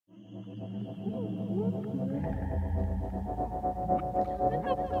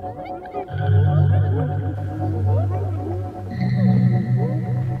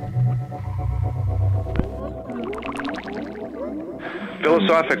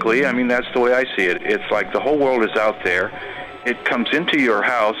Philosophically, I mean, that's the way I see it. It's like the whole world is out there. It comes into your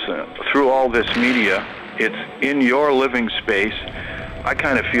house through all this media. It's in your living space. I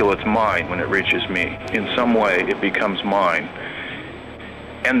kind of feel it's mine when it reaches me. In some way, it becomes mine.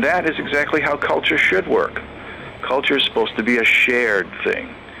 And that is exactly how culture should work. Culture is supposed to be a shared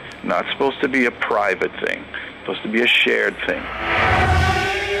thing, not supposed to be a private thing. It's supposed to be a shared thing.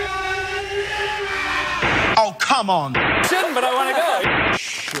 Oh, come on. Shouldn't, but I want to go.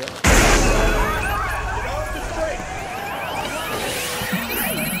 Shit.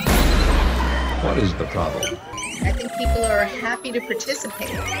 What is the problem? I think people are happy to participate.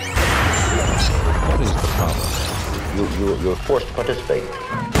 What is the problem? You're forced to participate. I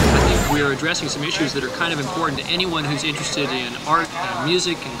think we're addressing some issues that are kind of important to anyone who's interested in art and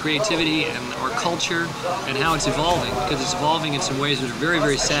music and creativity and our culture and how it's evolving, because it's evolving in some ways that are very,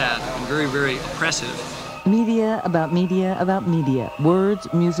 very sad and very, very oppressive. Media about media about media. Words,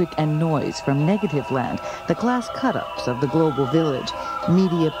 music, and noise from Negativland, the class cut-ups of the global village.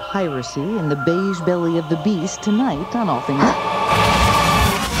 Media piracy in the beige belly of the beast tonight on All Things.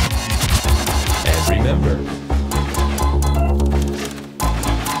 And remember,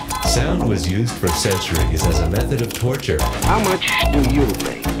 sound was used for centuries as a method of torture. How much do you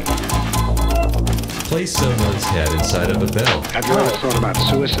make? Place someone's head inside of a bell. Have you ever thought about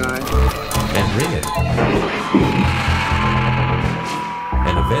suicide? And ring it.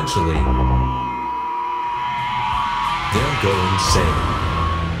 And eventually, they'll go insane.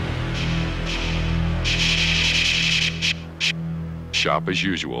 Shop as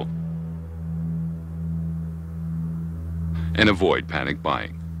usual. And avoid panic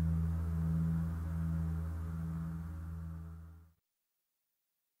buying.